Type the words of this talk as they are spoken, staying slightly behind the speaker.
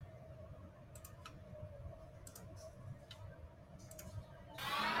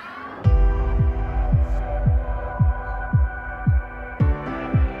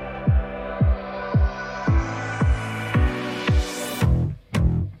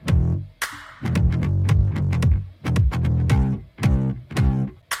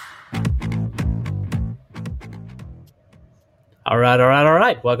All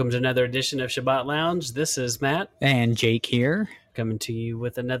right. Welcome to another edition of Shabbat Lounge. This is Matt. And Jake here. Coming to you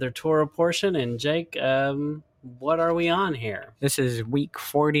with another Torah portion. And Jake, what are we on here? This is week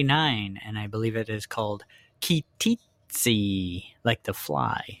 49, and I believe it is called Kititzi, like the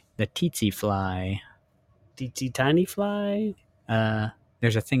fly, the tsetse fly. Teensy tiny fly?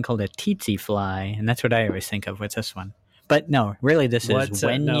 There's a thing called a tsetse fly, and that's what I always think of with this one. But no, really this is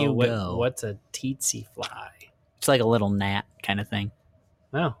when you go. What's a tsetse fly? It's like a little gnat kind of thing.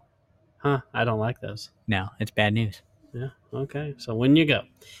 Oh. Huh. I don't like those. No, it's bad news. Yeah. Okay. So when you go.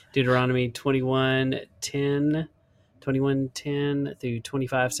 Deuteronomy 21:10 through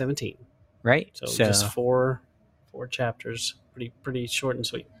 25:17. Right? So just four chapters. Pretty short and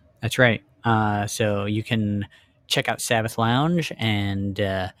sweet. That's right. So you can check out Sabbath Lounge and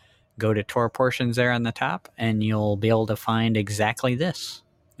go to Torah portions there on the top, and you'll be able to find exactly this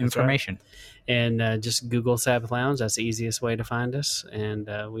information. Right. And just Google Sabbath Lounge. That's the easiest way to find us. And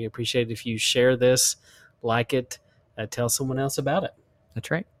we appreciate it if you share this, like it, tell someone else about it. That's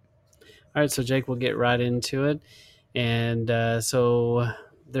right. All right, so Jake, we'll get right into it. And so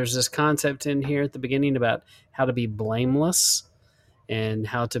there's this concept in here at the beginning about how to be blameless and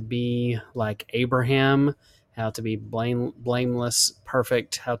how to be like Abraham, how to be blameless,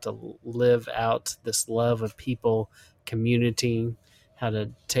 perfect, how to live out this love of people, community, how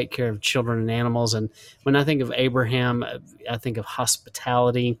to take care of children and animals. And when I think of Abraham, I think of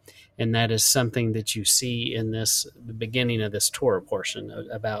hospitality, and that is something that you see in the beginning of this Torah portion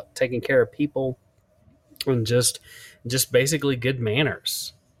about taking care of people and just basically good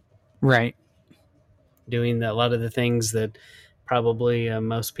manners. Right. Doing a lot of the things that probably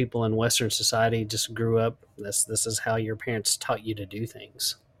most people in Western society just grew up. This is how your parents taught you to do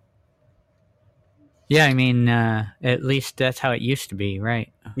things. Yeah, I mean, at least that's how it used to be,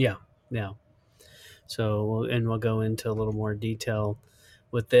 right? Yeah. So, and we'll go into a little more detail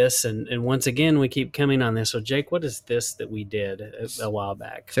with this. And once again, we keep coming on this. So, Jake, what is this that we did a while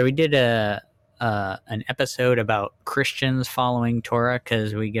back? So we did an episode about Christians following Torah,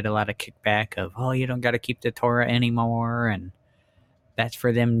 because we get a lot of kickback of, oh, you don't got to keep the Torah anymore, and that's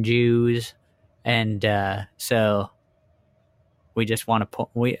for them Jews. And so we just want to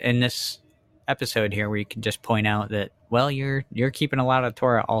in this episode here, we can just point out that, well, you're keeping a lot of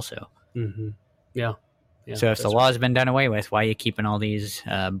Torah also. Mm-hmm. Yeah. So if the law has been done away with, why are you keeping all these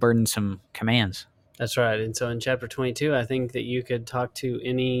burdensome commands? That's right. And so in chapter 22, I think that you could talk to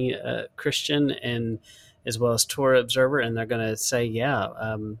any Christian and as well as Torah observer, and they're going to say,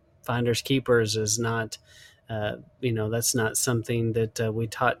 finders keepers is not, that's not something that we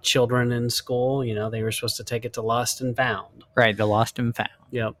taught children in school. They were supposed to take it to lost and found. Right. The lost and found.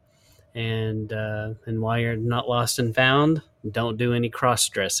 Yep. And while you're not lost and found, don't do any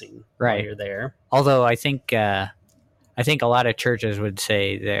cross-dressing while you're there. Although I think a lot of churches would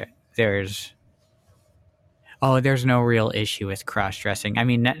say there's no real issue with cross-dressing. I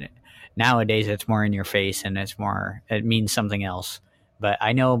mean, nowadays it's more in your face and it means something else. But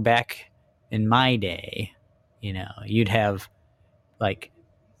I know back in my day, you'd have like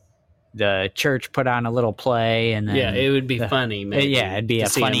the church put on a little play, and then it would be funny. Maybe, it'd be a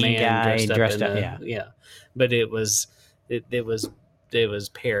funny guy dressed up. But it was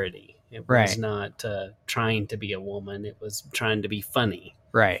parody. It was not trying to be a woman. It was trying to be funny.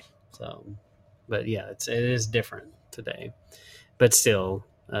 Right. So, but it is different today. But still,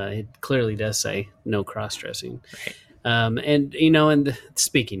 it clearly does say no cross-dressing. Right. And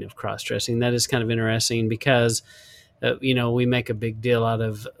speaking of cross-dressing, that is kind of interesting because we make a big deal out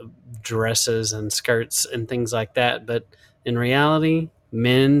of dresses and skirts and things like that. But in reality,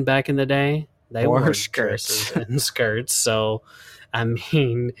 men back in the day, they wore dresses and skirts. So, I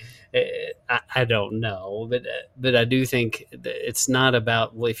mean, I don't know. But I do think that it's not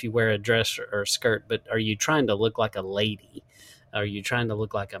about if you wear a dress or skirt, but are you trying to look like a lady? Are you trying to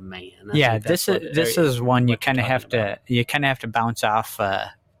look like a man? This is one you kind of have to bounce off.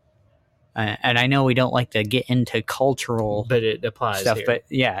 And I know we don't like to get into cultural, but it applies stuff. Here. But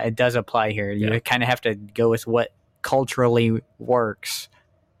it does apply here. You kind of have to go with what culturally works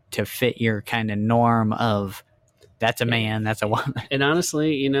to fit your kind of norm of that's a man, that's a woman. And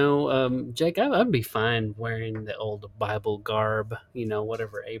honestly, Jake, I'd be fine wearing the old Bible garb.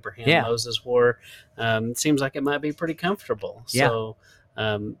 Whatever Abraham Moses wore. It seems like it might be pretty comfortable. So.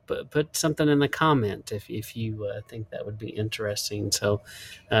 But put something in the comment if you think that would be interesting. So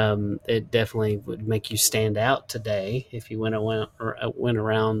it definitely would make you stand out today if you went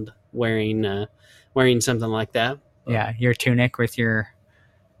around wearing something like that. Yeah, your tunic with your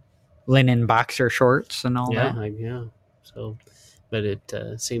linen boxer shorts and all that. Yeah. So but it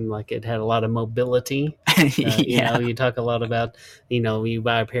seemed like it had a lot of mobility. You talk a lot about, you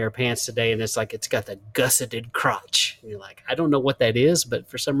buy a pair of pants today and it's like it's got the gusseted crotch. And you're like, I don't know what that is, but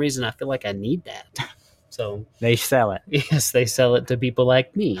for some reason I feel like I need that. So they sell it. Yes, they sell it to people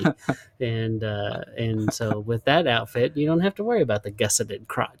like me, and so with that outfit, you don't have to worry about the gusseted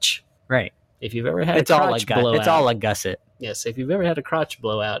crotch. Right. If you've ever had it's a crotch blowout, it's all a gusset. Yes, if you've ever had a crotch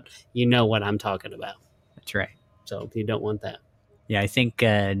blowout, you know what I'm talking about. That's right. So you don't want that. Yeah, I think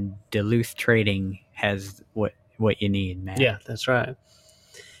Duluth Trading has what you need, man. Yeah, that's right.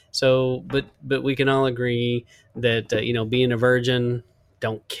 So, but we can all agree that being a virgin,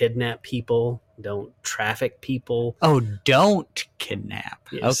 don't kidnap people, don't traffic people. Oh, don't kidnap.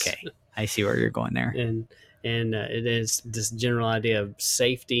 Yes. Okay, I see where you're going there. And it is this general idea of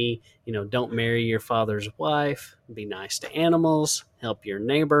safety. Don't marry your father's wife. Be nice to animals. Help your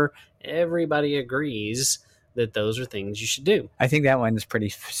neighbor. Everybody agrees that those are things you should do. I think that one's pretty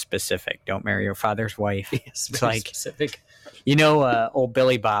specific. Don't marry your father's wife. Yes, it's like specific. Old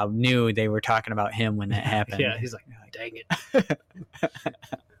Billy Bob knew they were talking about him when that happened. Yeah, he's like, dang it.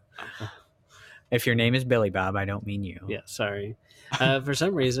 If your name is Billy Bob, I don't mean you. Yeah, sorry. For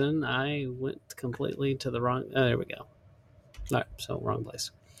some reason, I went completely to the wrong... Oh, there we go. All right, so wrong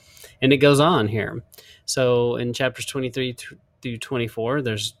place. And it goes on here. So in chapters 23 through 24,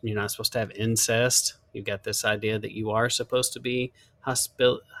 you're not supposed to have incest. You've got this idea that you are supposed to be you're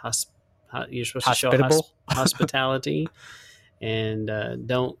supposed to show hospitality, and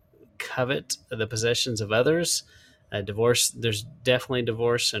don't covet the possessions of others. Divorce, there's definitely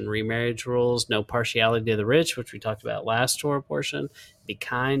divorce and remarriage rules. No partiality to the rich, which we talked about last Torah portion. Be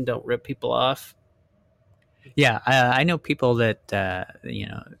kind, don't rip people off. Yeah, I know people that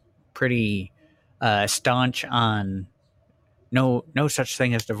pretty staunch on no such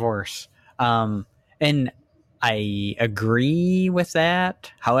thing as divorce, and I agree with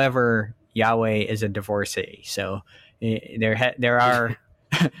that. However, Yahweh is a divorcee, so there are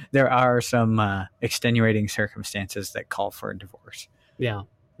there are some extenuating circumstances that call for a divorce. Yeah.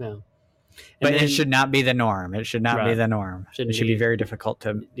 But it should not be the norm. It should not be the norm. It should be very difficult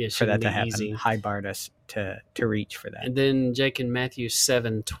for that to happen. Easy. High bar to reach for that. And then Jake in Matthew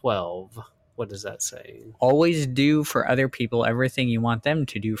 7:12, what does that say? Always do for other people everything you want them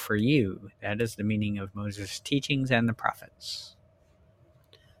to do for you. That is the meaning of Moses' teachings and the prophets.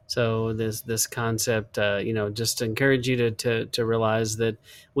 So this concept, just to encourage you to realize that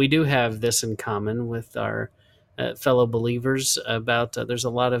we do have this in common with our fellow believers about there's a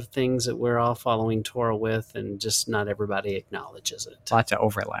lot of things that we're all following Torah with, and just not everybody acknowledges it. Lots of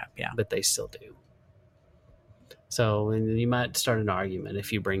overlap, yeah. But they still do. So, and you might start an argument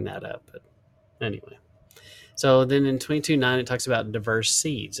if you bring that up. But anyway. So then in 22:9, it talks about diverse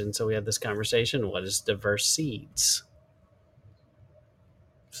seeds. And so we have this conversation. What is diverse seeds?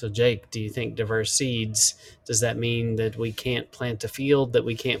 So, Jake, do you think diverse seeds, does that mean that we can't plant a field, that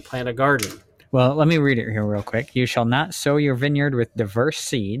we can't plant a garden? Well, let me read it here real quick. You shall not sow your vineyard with diverse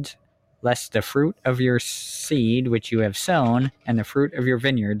seeds, lest the fruit of your seed which you have sown and the fruit of your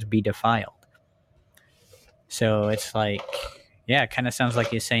vineyards be defiled. So it's like, yeah, it kind of sounds like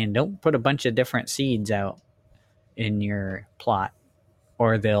he's saying, don't put a bunch of different seeds out in your plot,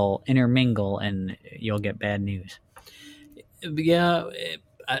 or they'll intermingle and you'll get bad news. Yeah,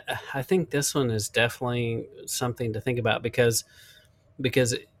 I think this one is definitely something to think about because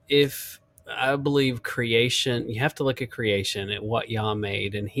if I believe creation, you have to look at creation, at what Yah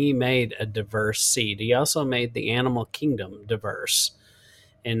made, and he made a diverse seed. He also made the animal kingdom diverse.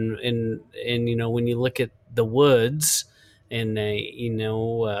 And when you look at the woods in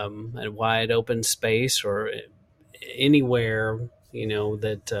a wide open space or anywhere,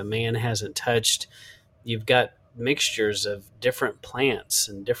 that man hasn't touched, you've got mixtures of different plants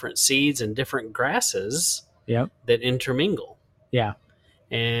and different seeds and different grasses that intermingle. Yeah.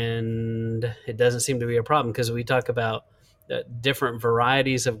 And it doesn't seem to be a problem because we talk about different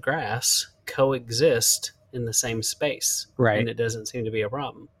varieties of grass coexist in the same space. Right. And it doesn't seem to be a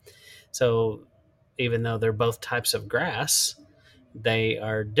problem. So even though they're both types of grass, they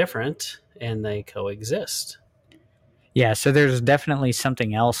are different and they coexist. Yeah, so there's definitely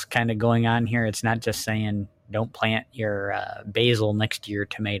something else kind of going on here. It's not just saying don't plant your basil next to your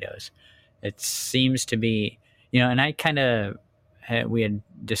tomatoes. It seems to be, and I kind of, we had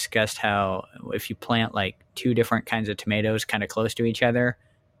discussed how if you plant like two different kinds of tomatoes kind of close to each other,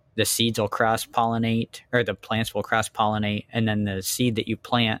 the seeds will cross-pollinate, or the plants will cross-pollinate, and then the seed that you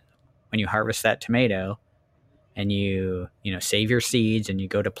plant when you harvest that tomato and you save your seeds and you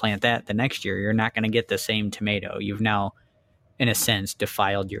go to plant that the next year, you're not going to get the same tomato. You've now, in a sense,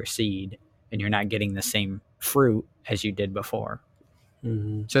 defiled your seed, and you're not getting the same fruit as you did before.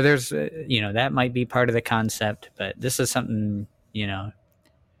 Mm-hmm. So there's, that might be part of the concept, but this is something,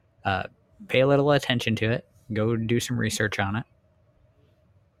 pay a little attention to it. Go do some research on it.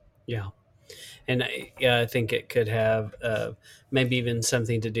 Yeah. And yeah, I think it could have maybe even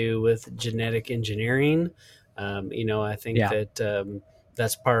something to do with genetic engineering. I think Yeah. that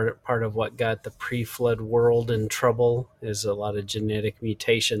that's part of what got the pre-flood world in trouble is a lot of genetic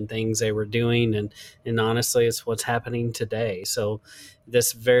mutation things they were doing, and honestly, it's what's happening today. So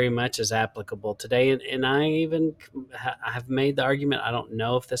this very much is applicable today, and I even have made the argument. I don't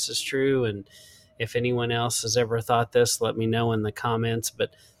know if this is true, and if anyone else has ever thought this, let me know in the comments.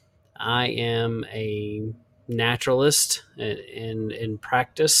 But I am a naturalist in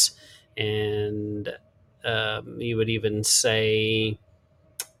practice, and you would even say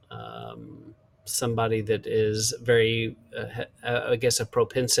somebody that is very, I guess, a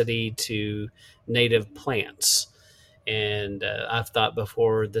propensity to native plants. And I've thought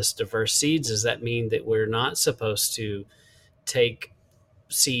before this diverse seeds, does that mean that we're not supposed to take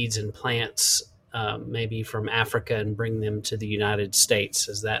seeds and plants maybe from Africa and bring them to the United States?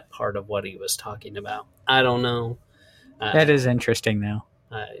 Is that part of what he was talking about? I don't know. That Uh, is interesting, though,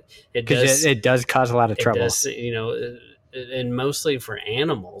 uh, it because does. it does cause a lot of It trouble. does. And mostly for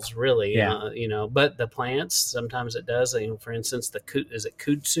animals, really. Yeah. But the plants sometimes it does. For instance, is it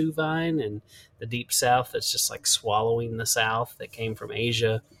kudzu vine in the deep south that's just like swallowing the south that came from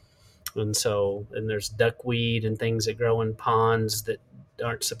Asia. And there's duckweed and things that grow in ponds that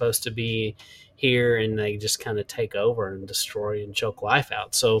aren't supposed to be here, and they just kind of take over and destroy and choke life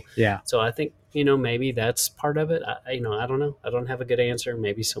out. So Yeah. I think maybe that's part of it. I don't know. I don't have a good answer.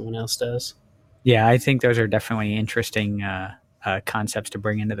 Maybe someone else does. Yeah, I think those are definitely interesting concepts to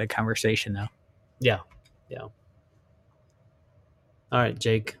bring into the conversation, though. Yeah, yeah. All right,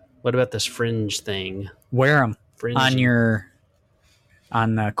 Jake. What about this fringe thing? Wear them Fringy.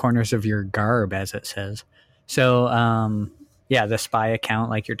 on the corners of your garb, as it says. So, yeah, the spy account,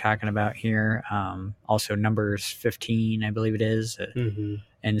 like you're talking about here. Also, Numbers 15, I believe it is. Mm-hmm.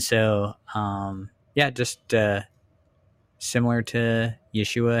 And so, yeah, just similar to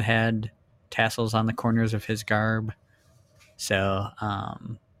Yeshua had tassels on the corners of his garb. So,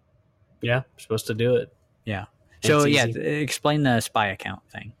 Yeah, supposed to do it. yeah. And So, it's yeah, easy. explain the spy account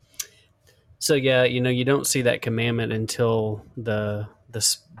thing. So yeah, you don't see that commandment until the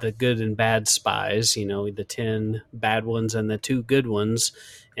good and bad spies. The 10 bad ones and the 2 good ones,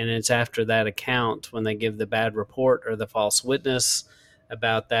 and it's after that account when they give the bad report or the false witness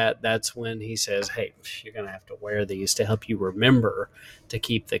about that. That's when he says, "Hey, you're going to have to wear these to help you remember to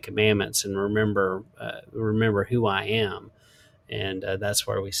keep the commandments and remember who I am." And that's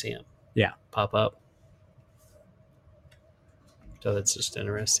where we see him. Yeah. Pop up. So that's just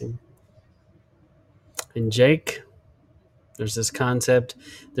interesting. And Jake, there's this concept.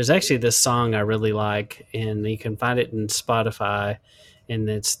 There's actually this song I really like, and you can find it in Spotify, and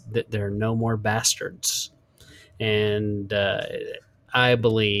it's that there are no more bastards. And I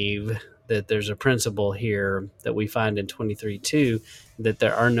believe that there's a principle here that we find in 23:2 that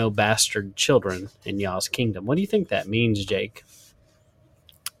there are no bastard children in Yah's kingdom. What do you think that means, Jake?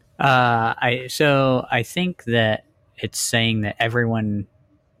 I think that it's saying that everyone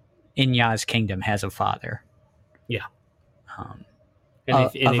in Yah's kingdom has a father. Yeah. Um,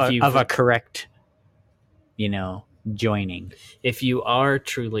 And of a correct, joining. If you are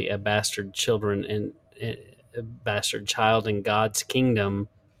truly a bastard children and a bastard child in God's kingdom,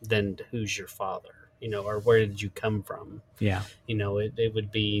 then who's your father? Or where did you come from? Yeah.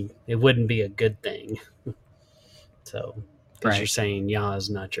 It wouldn't be a good thing. So, because you're saying Yah is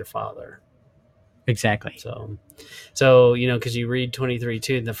not your father. Exactly. So because you read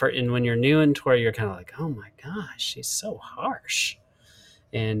 23:2 and when you're new in Torah, you're kind of like, oh my gosh, she's so harsh.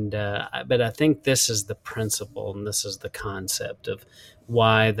 And but I think this is the principle, and this is the concept of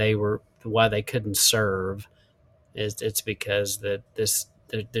why they couldn't serve. It's because that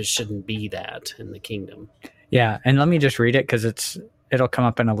there shouldn't be that in the kingdom. Yeah, and let me just read it because it'll come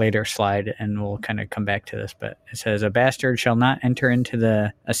up in a later slide, and we'll kind of come back to this. But it says, "A bastard shall not enter into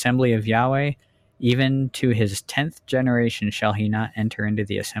the assembly of Yahweh, even to his 10th generation shall he not enter into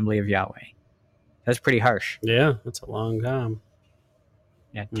the assembly of Yahweh." That's pretty harsh. Yeah, that's a long time.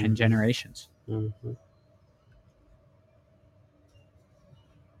 Yeah, 10 generations. Mm-hmm.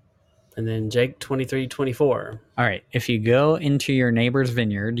 And then Jake 23:24. All right. If you go into your neighbor's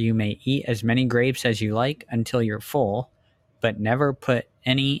vineyard, you may eat as many grapes as you like until you're full, but never put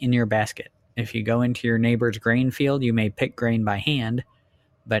any in your basket. If you go into your neighbor's grain field, you may pick grain by hand,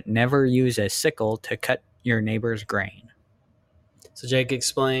 but never use a sickle to cut your neighbor's grain. So Jake,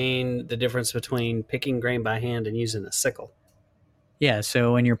 explain the difference between picking grain by hand and using a sickle. Yeah,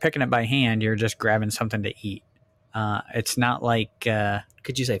 so when you're picking it by hand, you're just grabbing something to eat. It's not like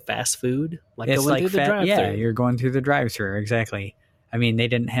Could you say fast food? Like it's going like through the drive-through? Yeah, you're going through the drive-through. Exactly. I mean, they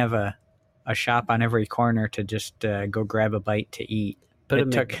didn't have a shop on every corner to just go grab a bite to eat. Put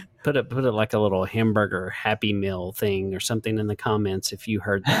It it like a little hamburger Happy Meal thing or something in the comments if you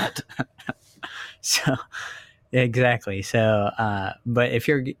heard that. So exactly. So, but if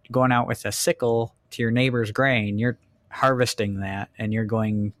you're going out with a sickle to your neighbor's grain, you're harvesting that, and you're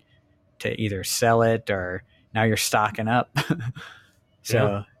going to either sell it or now you're stocking up.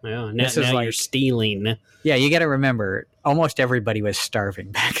 So yeah. this Now is you're like stealing. yeah, you got to remember, almost everybody was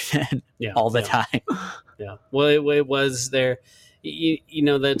starving back then, Yeah, all the time. Yeah. Well, it was there. You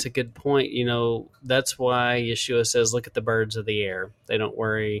know, that's a good point. You know, that's why Yeshua says, look at the birds of the air. They don't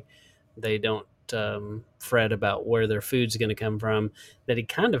worry. They don't fret about where their food's going to come from. That he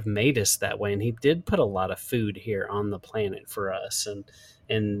kind of made us that way. And he did put a lot of food here on the planet for us.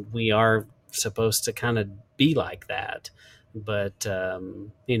 And we are supposed to kind of be like that. But,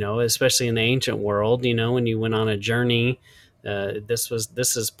 you know, especially in the ancient world, you know, when you went on a journey, this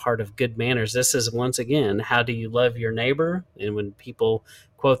is part of good manners. This is, once again, how do you love your neighbor? And when people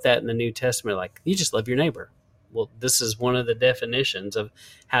quote that in the New Testament, like, you just love your neighbor. Well, this is one of the definitions of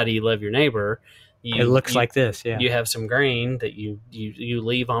how do you love your neighbor. It looks like this. Yeah, you have some grain that you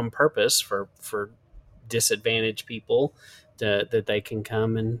leave on purpose for disadvantaged people that they can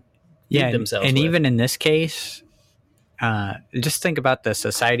come and feed themselves and with. even in this case, just think about the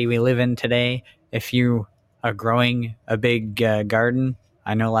society we live in today. If you are growing a big garden,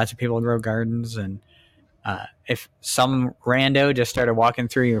 I know lots of people grow gardens, and if some rando just started walking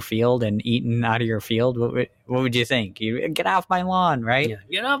through your field and eating out of your field, what would you think? You get off my lawn, right? Yeah,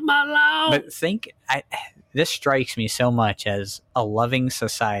 get off my lawn. But this strikes me so much as a loving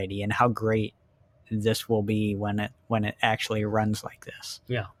society, and how great this will be when it actually runs like this.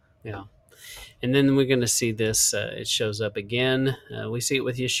 Yeah. And then we're going to see this. It shows up again. We see it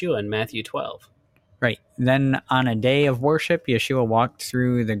with Yeshua in Matthew 12. Right. Then on a day of worship, Yeshua walked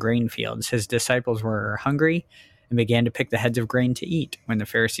through the grain fields. His disciples were hungry and began to pick the heads of grain to eat. When the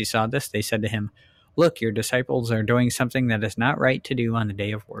Pharisees saw this, they said to him, "Look, your disciples are doing something that is not right to do on the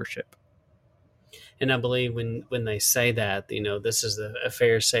day of worship." And I believe when they say that, you know, this is a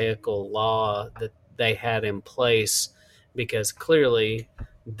Pharisaical law that they had in place, because clearly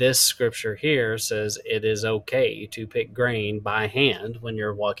this scripture here says it is okay to pick grain by hand when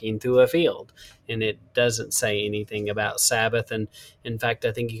you're walking through a field. And it doesn't say anything about Sabbath. And in fact,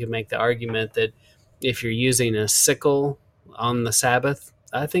 I think you could make the argument that if you're using a sickle on the Sabbath,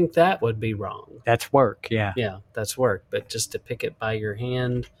 I think that would be wrong. That's work, yeah. Yeah, that's work. But just to pick it by your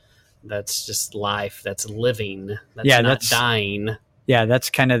hand, that's just life. That's living. That's dying. Yeah, that's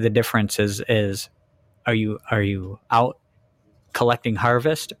kind of the difference is are you out collecting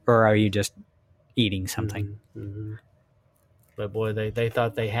harvest, or are you just eating something? Mm-hmm. But boy, they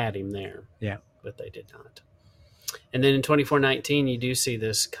thought they had him there. Yeah. But they did not. And then in 24:19, you do see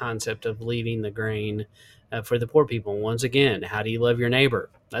this concept of leaving the grain for the poor people. Once again, how do you love your neighbor?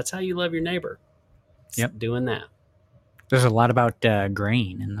 That's how you love your neighbor. Yep. Doing that. There's a lot about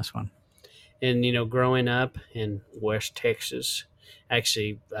grain in this one. And, you know, growing up in West Texas,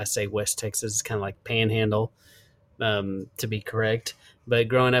 actually, I say West Texas, it's kind of like Panhandle, to be correct. But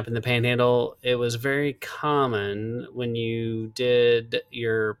growing up in the Panhandle, it was very common when you did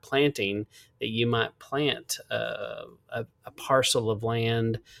your planting that you might plant a parcel of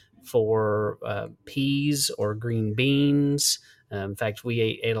land for peas or green beans. In fact, we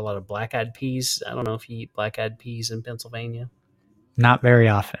ate a lot of black-eyed peas. I don't know if you eat black-eyed peas in Pennsylvania. Not very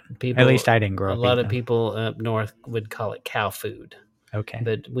often. At least I didn't grow up. A lot of people up north would call it cow food. Okay.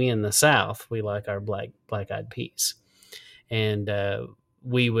 But we in the South, we like our black-eyed peas. And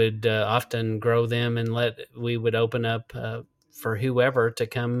we would often grow them and we would open up for whoever to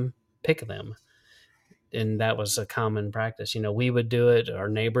come pick them. And that was a common practice. You know, we would do it, our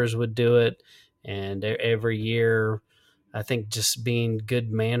neighbors would do it. And every year, I think just being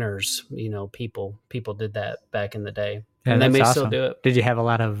good manners, you know, people did that back in the day. Yeah, and they may awesome. still do it. Did you have a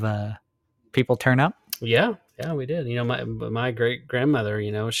lot of people turn up? Yeah, we did. You know, my great grandmother,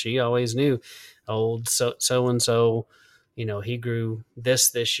 you know, she always knew old so and so, you know, he grew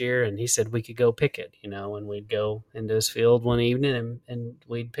this year, and he said we could go pick it, you know, and we'd go into his field one evening and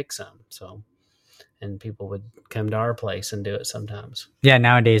we'd pick some. So, and people would come to our place and do it sometimes. Yeah,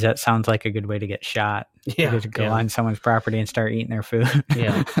 nowadays that sounds like a good way to get shot. Yeah, to go on someone's property and start eating their food.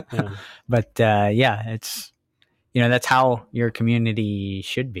 Yeah. But it's, you know, that's how your community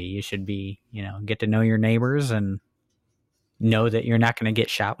should be. You should be, you know, get to know your neighbors and know that you're not going to get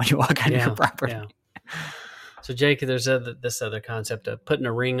shot when you walk on your property. Yeah. So, Jake, there's this other concept of putting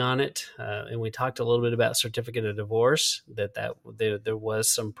a ring on it, and we talked a little bit about certificate of divorce. There was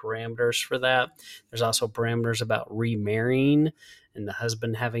some parameters for that. There's also parameters about remarrying and the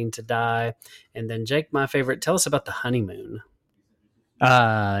husband having to die. And then, Jake, my favorite, tell us about the honeymoon.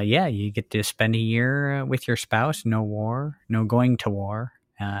 Yeah, you get to spend a year with your spouse. No war, no going to war,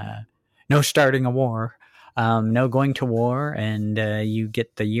 no starting a war, no going to war, and you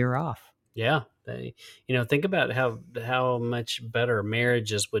get the year off. Yeah, think about how much better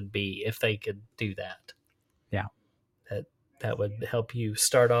marriages would be if they could do that. Yeah, that would help you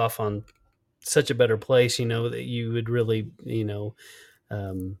start off on such a better place. That you would really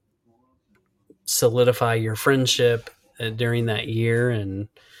um, solidify your friendship during that year, and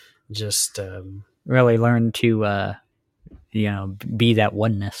just really learn to be that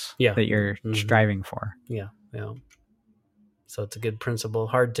oneness yeah, that you're striving for. Yeah. So it's a good principle,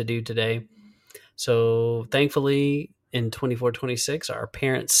 hard to do today. So thankfully, in 24:26, our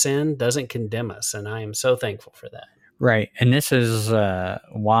parent sin doesn't condemn us, and I am so thankful for that. Right, and this is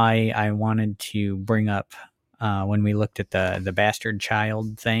why I wanted to bring up when we looked at the bastard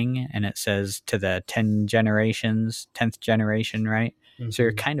child thing, and it says to the 10th generation, right? Mm-hmm. So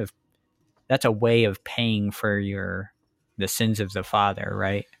you're kind of, that's a way of paying for the sins of the father,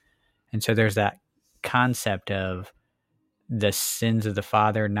 right? And so there's that concept of the sins of the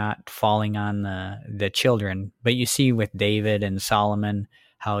father not falling on the children. But you see with David and Solomon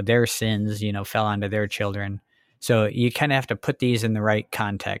how their sins, fell onto their children. So you kind of have to put these in the right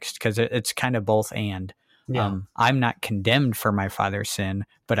context, because it's kind of both and. Yeah. I'm not condemned for my father's sin,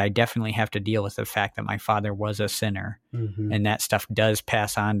 but I definitely have to deal with the fact that my father was a sinner. Mm-hmm. And that stuff does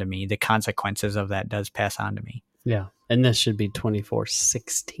pass on to me. The consequences of that does pass on to me. Yeah. And this should be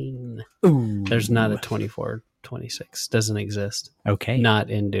 24:16. Ooh. There's not a 24:26. Doesn't exist. Okay. Not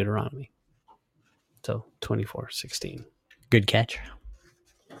in Deuteronomy. So 24:16. Good catch.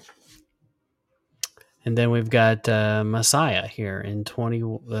 And then we've got Messiah here in 20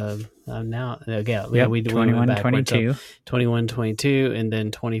 now. Again, yeah, we 21:22, 21:22, and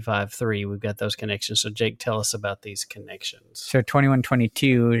then 25:3. We've got those connections. So Jake, tell us about these connections. So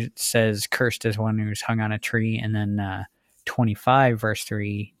 21:22 says, "Cursed is one who's hung on a tree," and then 25 verse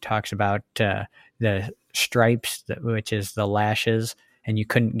 3 talks about the stripes, which is the lashes, and you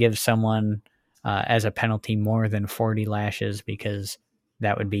couldn't give someone as a penalty more than 40 lashes, because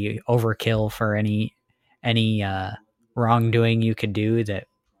that would be overkill for any wrongdoing you could do that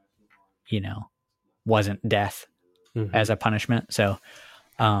wasn't death as a punishment. So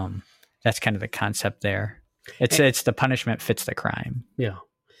that's kind of the concept there. It's the punishment fits the crime. Yeah.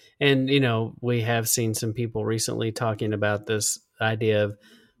 And we have seen some people recently talking about this idea of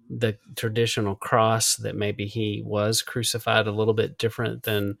the traditional cross, that maybe he was crucified a little bit different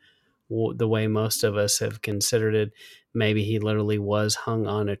than the way most of us have considered it. Maybe he literally was hung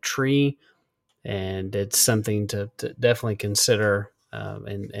on a tree. And it's something to definitely consider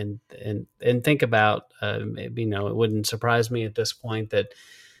and think about. It wouldn't surprise me at this point that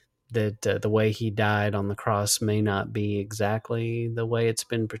the way he died on the cross may not be exactly the way it's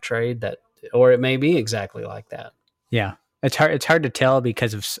been portrayed, or it may be exactly like that. Yeah, it's hard to tell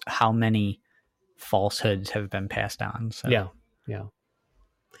because of how many falsehoods have been passed on. So yeah.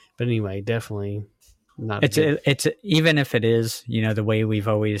 But anyway, definitely not. It's even if it is the way we've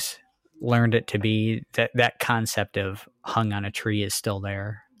always learned it to be, that concept of hung on a tree is still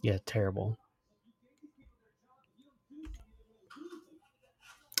there. Yeah, terrible.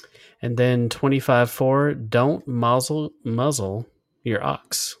 And then 25:4, don't muzzle your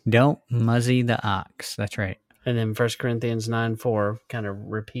ox. Don't muzzy the ox. That's right. And then 1 Corinthians 9:4 kind of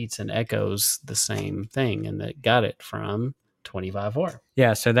repeats and echoes the same thing, and that got it from 25:4.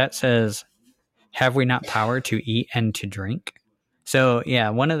 Yeah, so that says, have we not power to eat and to drink? So,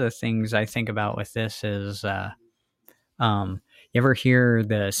 yeah, one of the things I think about with this is, you ever hear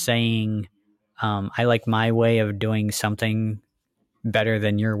the saying, I like my way of doing something better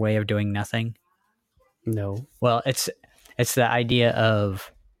than your way of doing nothing? No. Well, it's the idea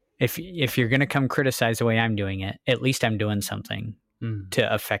of, if you're going to come criticize the way I'm doing it, at least I'm doing something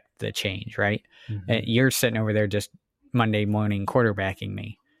to affect the change, right? Mm-hmm. You're sitting over there just Monday morning quarterbacking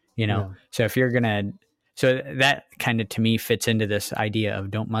me, Yeah. So if you're going to, so that kind of to me fits into this idea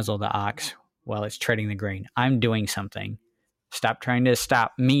of don't muzzle the ox while it's treading the grain. I'm doing something. Stop trying to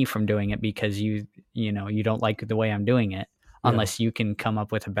stop me from doing it because you don't like the way I'm doing it, unless you can come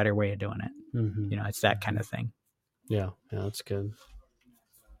up with a better way of doing it. Mm-hmm. It's that kind of thing. Yeah, that's good.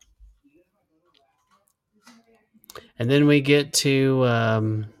 And then we get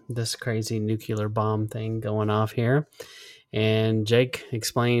to this crazy nuclear bomb thing going off here. And Jake,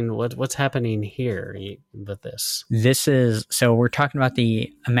 explain what's happening here with this. So we're talking about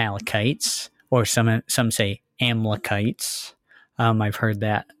the Amalekites, or some say Amalekites. I've heard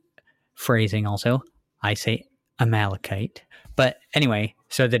that phrasing also. I say Amalekite. But anyway,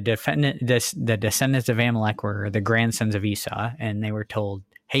 so the descendants of Amalek were the grandsons of Esau, and they were told,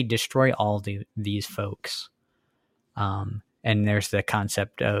 hey, destroy all these folks. And there's the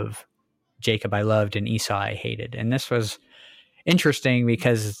concept of Jacob I loved and Esau I hated. And this was interesting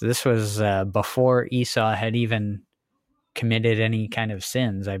because this was before Esau had even committed any kind of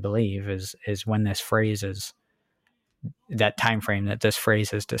sins, I believe, is when this phrase is, that time frame that this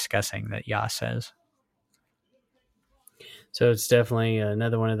phrase is discussing, that Yah says. So it's definitely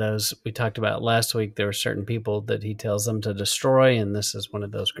another one of those we talked about last week. There are certain people that he tells them to destroy, and this is one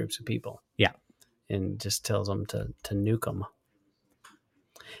of those groups of people. Yeah. And just tells them to nuke them.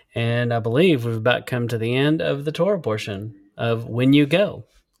 And I believe we've about come to the end of the Torah portion of When You Go.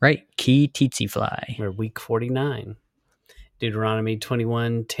 Right. Ki Tsitsi Fly. We're week 49. Deuteronomy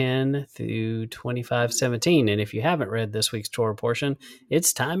 21:10 through 25:17. And if you haven't read this week's Torah portion,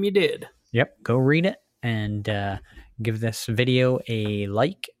 it's time you did. Yep. Go read it and give this video a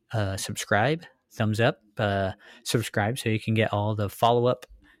like, subscribe, thumbs up, subscribe so you can get all the follow-up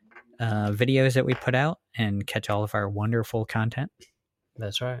videos that we put out and catch all of our wonderful content.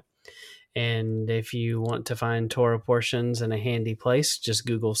 That's right. And if you want to find Torah portions in a handy place, just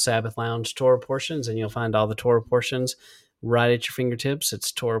Google Sabbath Lounge Torah portions and you'll find all the Torah portions right at your fingertips.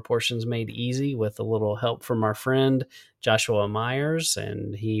 It's Torah portions made easy with a little help from our friend Joshua Myers,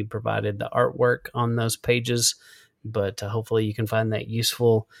 and he provided the artwork on those pages. But hopefully you can find that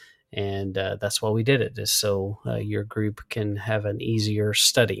useful, and that's why we did it, just so your group can have an easier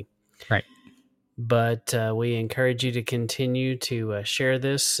study. Right. But we encourage you to continue to share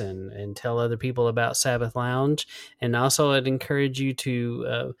this and tell other people about Sabbath Lounge. And also I'd encourage you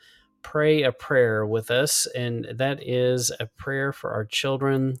to pray a prayer with us, and that is a prayer for our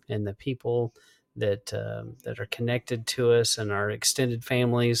children and the people that are connected to us and our extended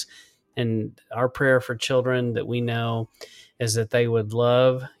families. And our prayer for children that we know is that they would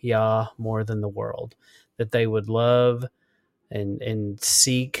love Yah more than the world, that they would love and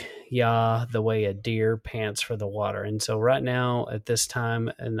seek Yah the way a deer pants for the water. And so right now at this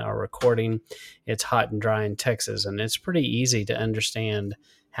time in our recording, it's hot and dry in Texas, and it's pretty easy to understand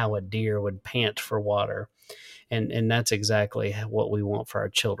how a deer would pant for water. And that's exactly what we want for our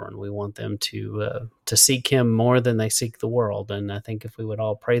children. We want them to seek him more than they seek the world. And I think if we would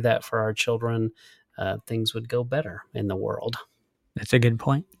all pray that for our children, things would go better in the world. That's a good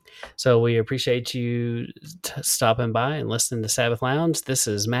point. So we appreciate you stopping by and listening to Sabbath Lounge. This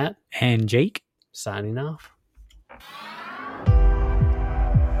is Matt and Jake signing off.